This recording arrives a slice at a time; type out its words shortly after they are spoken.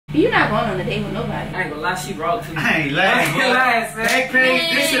You're not going on a date with nobody. I ain't gonna lie, she brought it to me. I ain't lying.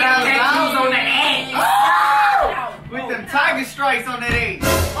 Backpage, this shit out Tattoos on the ass. with them tiger stripes on that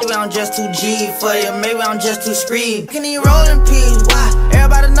ass. Maybe I'm just too G for you, maybe I'm just too scream. I can even roll in peace, why?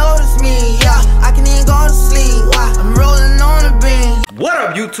 Everybody notice me, yeah. I can even go to sleep, why? I'm rolling on the beam. What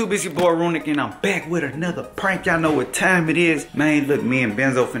up, YouTube? It's your boy Runiktv, and I'm back with another prank. Y'all know what time it is. Man, look, me and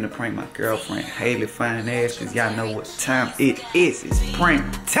Benzo finna prank my girlfriend, Haley, fine ass, cause y'all know what time it is. It's prank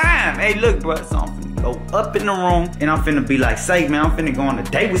time. Hey, look, bro, so I'm finna go up in the room, and I'm finna be like, say, man, I'm finna go on a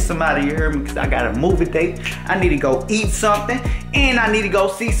date with somebody, you heard me? Cause I got a movie date. I need to go eat something, and I need to go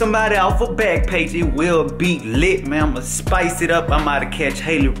see somebody off a Backpage. It will be lit, man. I'ma spice it up. I'm about to catch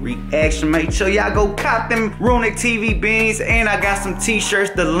Haley reaction. Make sure y'all go cop them Runiktv beans, and I got some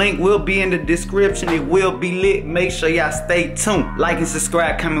t-shirts. The link will be in the description. It will be lit. Make sure y'all stay tuned. Like and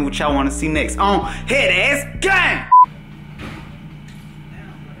subscribe. Comment what y'all want to see next on Head Ass Gang.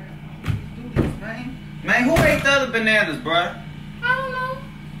 Man, who ate the other bananas, bruh? I don't know.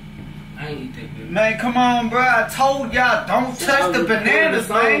 I ain't eat that good. Man, come on, bruh. I told y'all don't touch the bananas,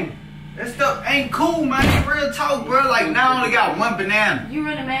 man. That stuff ain't cool, man. Real talk, bruh. Like, now I only got one banana. You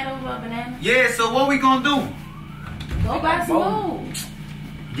really mad over a banana? Yeah, so what we gonna do? Go buy some more.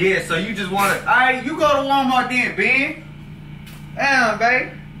 Yeah, so you just wanna... Alright, you go to Walmart then, Ben. Damn,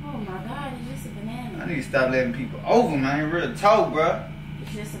 babe. Oh my God, it's just a banana. I need to stop letting people over, man. Real talk, bruh.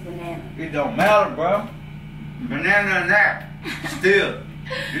 It's just a banana. It don't matter, bruh. Banana and that. Still.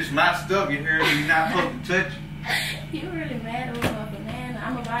 This my stuff, you hear me? You're not supposed to touch it. You really mad over a banana?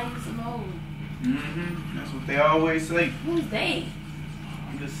 I'm gonna buy you some more. That's what they always say. Who's they?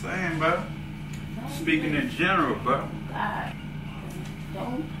 I'm just saying, bro. Speaking in general, bro. God.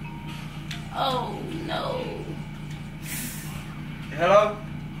 Don't. Oh, no. Hello?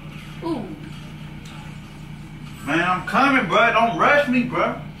 Ooh. Man, I'm coming, bro. Don't rush me,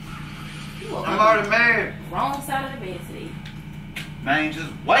 bro. I'm already mad. Wrong side of the bed today. Man,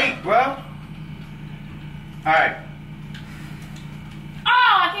 just wait, bro. Alright.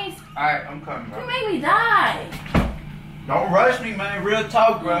 Oh, I can't. Alright, I'm coming, bro. You made me die. Don't rush me, man. Real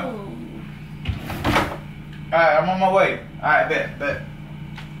talk, bro. Ooh. Alright, I'm on my way. Alright, bet.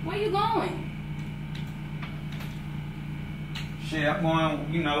 Where you going? Shit, I'm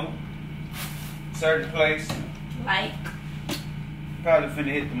going, you know, certain place. Like? Probably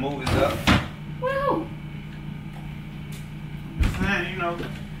finna hit the movies up. Where? Just saying, you know.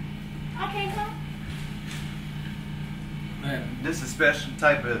 I can't come. Man, this is a special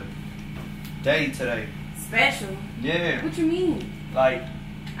type of day today. Special? Yeah. What you mean? Like,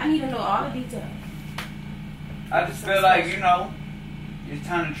 I need to know all the details. I just feel like, you know, it's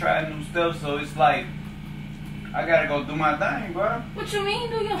time to try new stuff, so it's like, I gotta go do my thing, bro. What you mean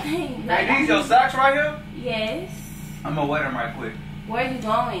do your thing? Like, these your socks right here? Yes. I'm gonna wear them right quick. Where are you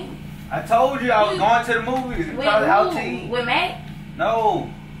going? I told you I was going to the movies. With Probably who? out to eat. With Matt? No.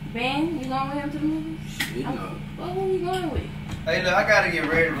 Ben, you going with him to the movies? Shit, no. Well, who you going with? Hey, look, I gotta get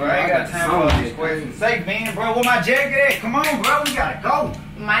ready, bro. I ain't got time for all these questions. Say, Ben, bro, where my jacket at? Come on, bro, we gotta go.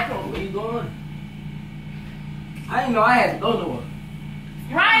 Michael. Where you going? I didn't know I had to go nowhere.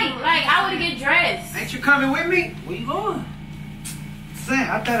 Right, like I would get dressed. Ain't you coming with me? Where you going? Sam,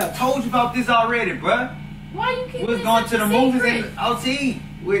 I thought I told you about this already, bro. Why you keep We was it going such to the a movies secret? and out to eat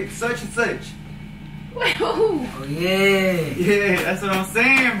with such and such. Wait, who? Oh, yeah. Yeah, that's what I'm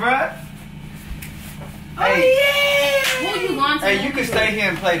saying, bro. Oh, Hey, yeah. Who you going to hey, the you can movies stay with? here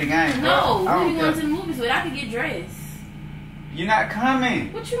and play the game, bro. No, I who don't you going care. to the movies with? I could get dressed. You're not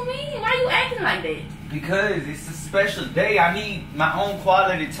coming. What you mean? Why you acting like that? Because it's a special day. I need my own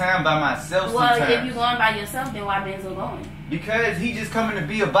quality time by myself Well, sometimes. if you going by yourself, then why Benzo going? Because he just coming to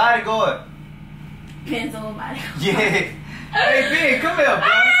be a bodyguard. Benzo body. Yeah. Hey, Ben, come here,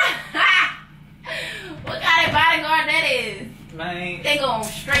 bro. What kind of bodyguard that is? Man. They going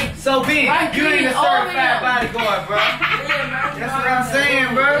straight. So, Ben, Right, you ain't a over certified him. bodyguard, bro. That's what I'm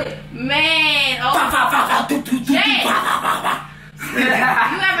saying, bro. Man, oh. Jay. You ever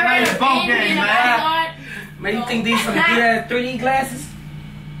heard of phone Ben being game, a man. bodyguard? Man, you think these some good ass 3D glasses?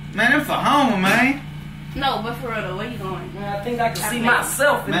 Man, them for home, man. No, but for real though, where you going? Man, I think I can see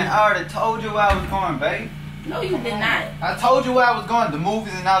myself in Man, I already told you where I was going, babe. No, you did not. I told you where I was going, the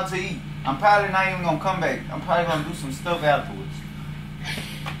movies and out to eat. I'm probably not even gonna come back. I'm probably gonna do some stuff afterwards.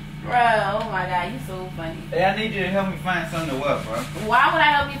 Bro, oh my God, you so funny. Hey, I need you to help me find something to wear, bro. Why would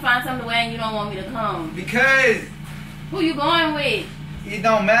I help you find something to wear and you don't want me to come? Because Who you going with? it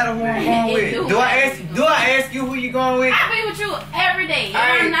don't matter who I'm going It with. do Do I matter. ask you who you going with? I be with you every day. If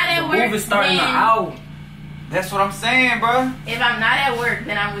Hey, I'm not at the work, movie starting then, an hour. That's what I'm saying, bro. if I'm not at work,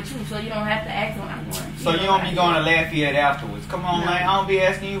 then I'm with you, so you don't have to ask when I'm going. So you don't be going to Lafayette afterwards. Come on, man. I don't be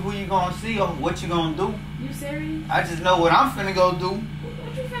asking you who you gonna see or what you gonna do. You serious? I just know what I'm finna go do.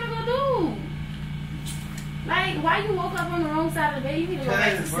 What you finna go do? Like, why you woke up on the wrong side of the bed? You need to go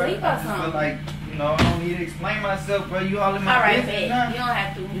back to sleep or I just something. feel like, you know, I don't need to explain myself, bro. You all in my Alright, business babe. now. You don't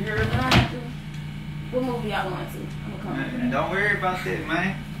have to. You don't have to. What movie y'all going to? I'm gonna come over Man, there. don't worry about that,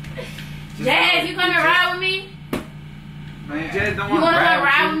 man. Just Jazz, you coming ride with me? Man, Jazz don't You want to wanna come ride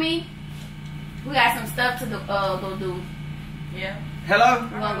ride with me? We got some stuff to go do. Yeah. Hello?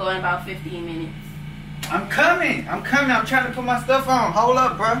 We're gonna go in about 15 minutes. I'm coming. I'm trying to put my stuff on. Hold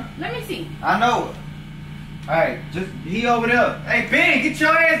up, bro. Let me see. I know it. Alright, just he over there. Hey, Ben, get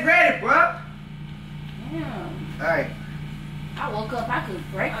your ass ready, bro. Damn. Alright. I woke up, I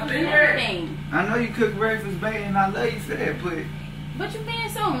cooked breakfast been and ready. everything. I know you cook breakfast, baby, and I love you for that, But you being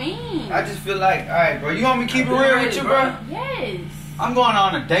so mean. I just feel like, alright, bro, you want me to keep it real with you, bro? Yes. I'm going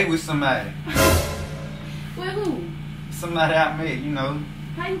on a date with somebody. With who? Somebody I met, you know.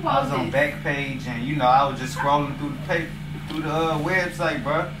 How you I was post on it? Backpage, and you know, I was just scrolling through the website,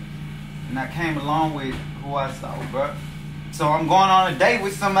 bro. And I came along with who I saw, bro. So I'm going on a date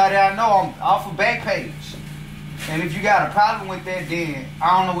with somebody I know. I'm off of Backpage. And if you got a problem with that, then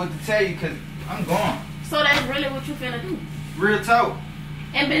I don't know what to tell you, because I'm gone. So that's really what you finna do. Real talk.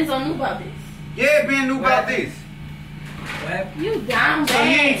 And Benzo knew about this. Yeah, Ben knew about this. You down So you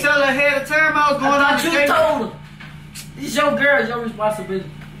ain't bad. tell her ahead of time I was going on a you date? told her. It's your girl, it's your responsibility.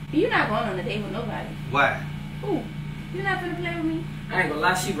 You're not going on a date with nobody. Why? Who? You're not finna play with me? I ain't gonna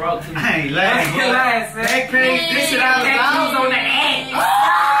lie, she wrote to me. I ain't lying, bro. Backpage, this shit I was on the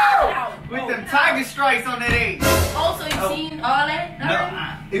ass. with them tiger stripes on that egg. Oh, so you seen all that?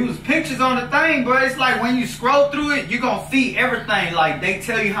 No, it was pictures on the thing, bro. It's like when you scroll through it, you're gonna see everything. Like they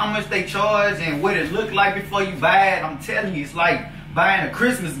tell you how much they charge and what it look like before you buy it. I'm telling you, it's like buying a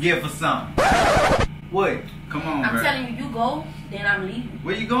Christmas gift or something. What? Come on, I'm bro. telling you, you go, then I'm leaving.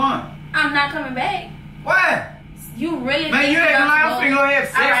 Where you going? I'm not coming back. Why? You really Man, think you acting like I'm go? finna go have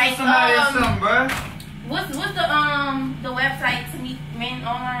sex Alright, with somebody or something, bro. What's the website to meet men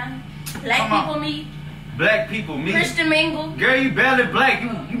online? Black Come on. people meet, Black people, me. Christian mingle. Girl, you barely black. You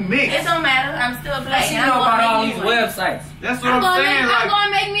It mixed. don't matter. I'm still black. She and know I'm about all gonna these make me one. websites. That's what I'm saying. I'm Like,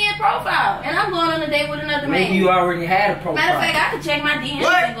 gonna make me a profile, and I'm going on a date with another Maybe man. you already had a profile. Matter of fact, I could check my DMs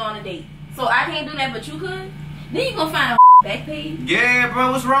What? and go on a date. So I can't do that, but you could. Then you gonna find a back page. yeah,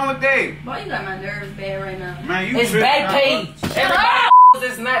 bro. What's wrong with that? Boy, you got my nerves bad right now. Man, you It's tripping, back bro. page. Shut Everybody up!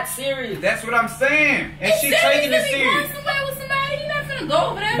 it's not serious. That's what I'm saying. And she It's taking it serious. serious. Going somewhere with somebody, you not finna go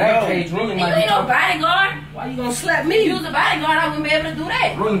over there. Back No. page, Rooney And might you be ain't no talking. bodyguard. Why you gonna slap If me? you was a bodyguard, I wouldn't be able to do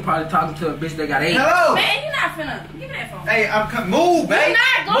that. Rooney probably talking to a bitch that got AIDS. Hello. Man, you not finna. Give me that phone. Hey, I'm coming. Move, babe.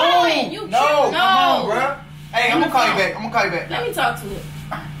 not going. Move. You no, tripping. come on, No. bro. Hey, I'm gonna call you back. I'm gonna call you back. Let me talk to it.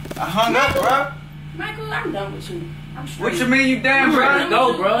 I hung up, bro. Michael, I'm done with you. I'm straight. What you mean you damn, You ready to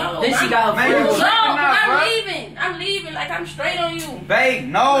bro? go, bro? No, Then she got her Man, you friends. No, tripping out, I'm bro. leaving. I'm leaving. Like I'm straight on you. Babe,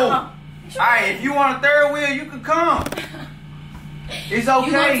 no. Alright, if you want a third wheel, you can come. It's You gonna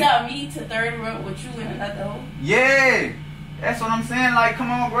okay. tell me to third room with you in another hole? Yeah. That's what I'm saying. Like,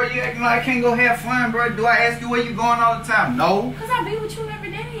 come on, bro. You acting like I can't go have fun, bro. Do I ask you where you going all the time? No. Cause I be with you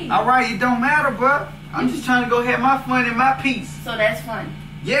every day. Alright, it don't matter, bro. I'm just trying to go have my fun and my peace. So that's fun.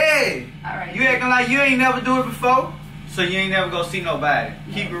 Yeah. Alright. You acting like you ain't never do it before? So you ain't never go see nobody.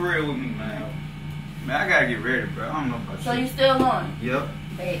 Keep it real with me, man. Man, I gotta get ready, bro. I don't know about So you. you still going? Yep.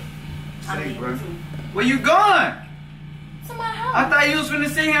 Babe. I'm Say, leaving bro. too. Where you going? To my house. I thought you was finna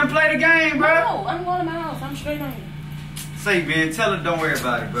sit here and play the game, bro. No, I'm going to my house. I'm straight on you. Say, man, tell her don't worry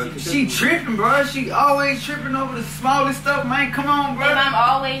about it, bro. 'Cause she tripping, bro. She always tripping over the smallest stuff, man. Come on, bro. And I'm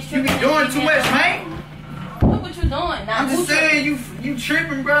always You be tripping. doing and too leaving much, it man. alone. Look what you doing. Now, I'm just who tripping? saying, you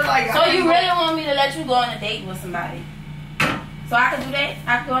tripping, bro. Like, So you really want me to let you go on a date with somebody? So I can do that?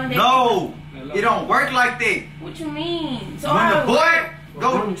 I can go on a date? No, it don't work like that. What you mean? So When how the it boy work?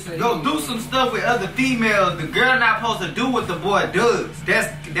 go do some stuff with other females, the girl not supposed to do what the boy does.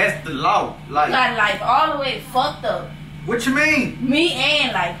 That's the law. Like, Got life all the way fucked up. what you mean? Me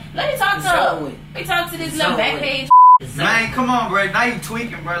and like, let me talk It's to her. over with. Let me talk to this It's little over back with. page. Man, come on, bro. Now you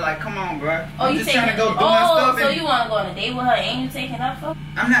tweaking, bro. Like, come on, bro. Oh, I'm you just taking trying to go do my stuff. so and you want to go on a date with her and you taking up for?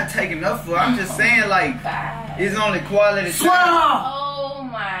 I'm not taking up for. I'm just saying, like, God. it's only quality time. Swallow! Oh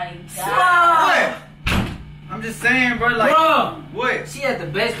my God. What? I'm just saying, bro. Like, Bro! what? She at the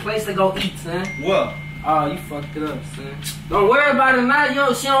best place to go eat, son. What? Oh, you fucked it up, son. Don't worry about it now,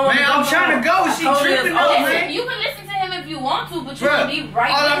 yo. She don't want Man, to go. I'm trying to go. I She told her tripping it's up, over. man. You can listen to him if you want to, but you Bruh, can be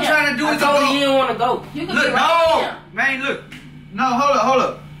right all with I'm him. trying to do I is told her go. you didn't want to go. You can Look, be right with him. no, man, look. No, hold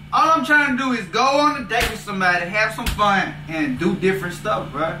up. All I'm trying to do is go on a date with somebody, have some fun, and do different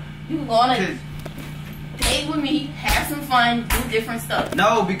stuff, bro. You can go on a Cause date with me, have some fun, do different stuff.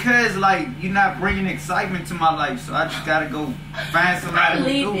 No, because like you're not bringing excitement to my life, so I just gotta go find somebody. I'm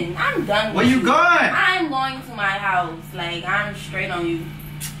leaving. I'm done with Where you going? I'm going to my house. Like, I'm straight on you.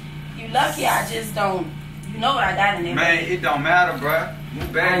 You lucky I just don't. You know what I got in there. Man, it don't matter, bro.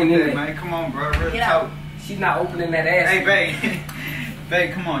 Move back with that, man. Come on, bro. Real talk. She's not opening that ass. Hey, babe.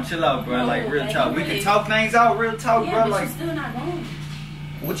 Babe, come on, chill out, bro. No, like, real babe, talk. We really. can talk things out, real talk, Yeah, bro. but Like, you're still not going.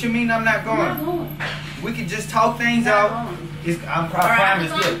 what you mean I'm not going? I'm not going. We can just talk things Not out. going. I'm Alright,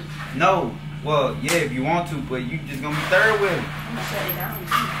 promise. I'm Look, no. Well, yeah, if you want to, but you just gonna be third with it. I'm gonna shut it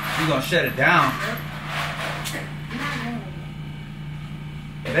down. You gonna shut it down? I'm not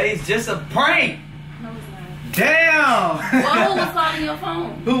going. Babe, it's just a prank. No, it's not. Damn. Well, who was calling your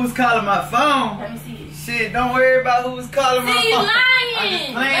phone? Who was calling my phone? Let me see it. Shit, don't worry about who was calling my See, phone. lying. I'm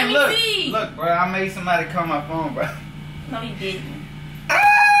just playing. Let me Look, see. look, bro. I made somebody call my phone, bro. No, he didn't.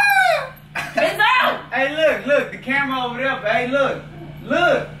 Ah! Benzo! Hey, look, the camera over there, babe. Look,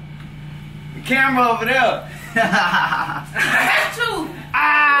 the camera over there. I got you.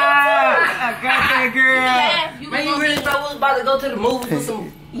 I got that girl. Yeah, you Man, you gonna really be- thought we was about to go to the movies with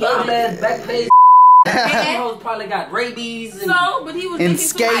some ugly ass back page? Yeah. Hoes probably got rabies and So, but he was And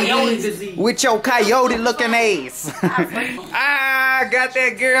thinking too coyote much. disease. with your coyote looking ass. I got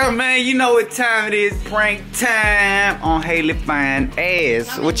that girl, man. You know what time it is. Prank time on Haley Fine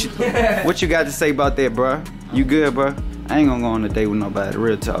Ass. What you got to say about that, bro? You good, bro? I ain't gonna go on a date with nobody,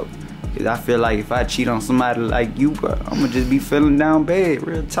 real talk. Cause I feel like if I cheat on somebody like you, bro, I'm gonna just be feeling down bad,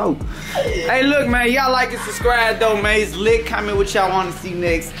 real talk. Hey, look, man, y'all like and subscribe though, man. It's lit. Comment what y'all want to see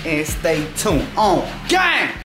next and stay tuned on gang.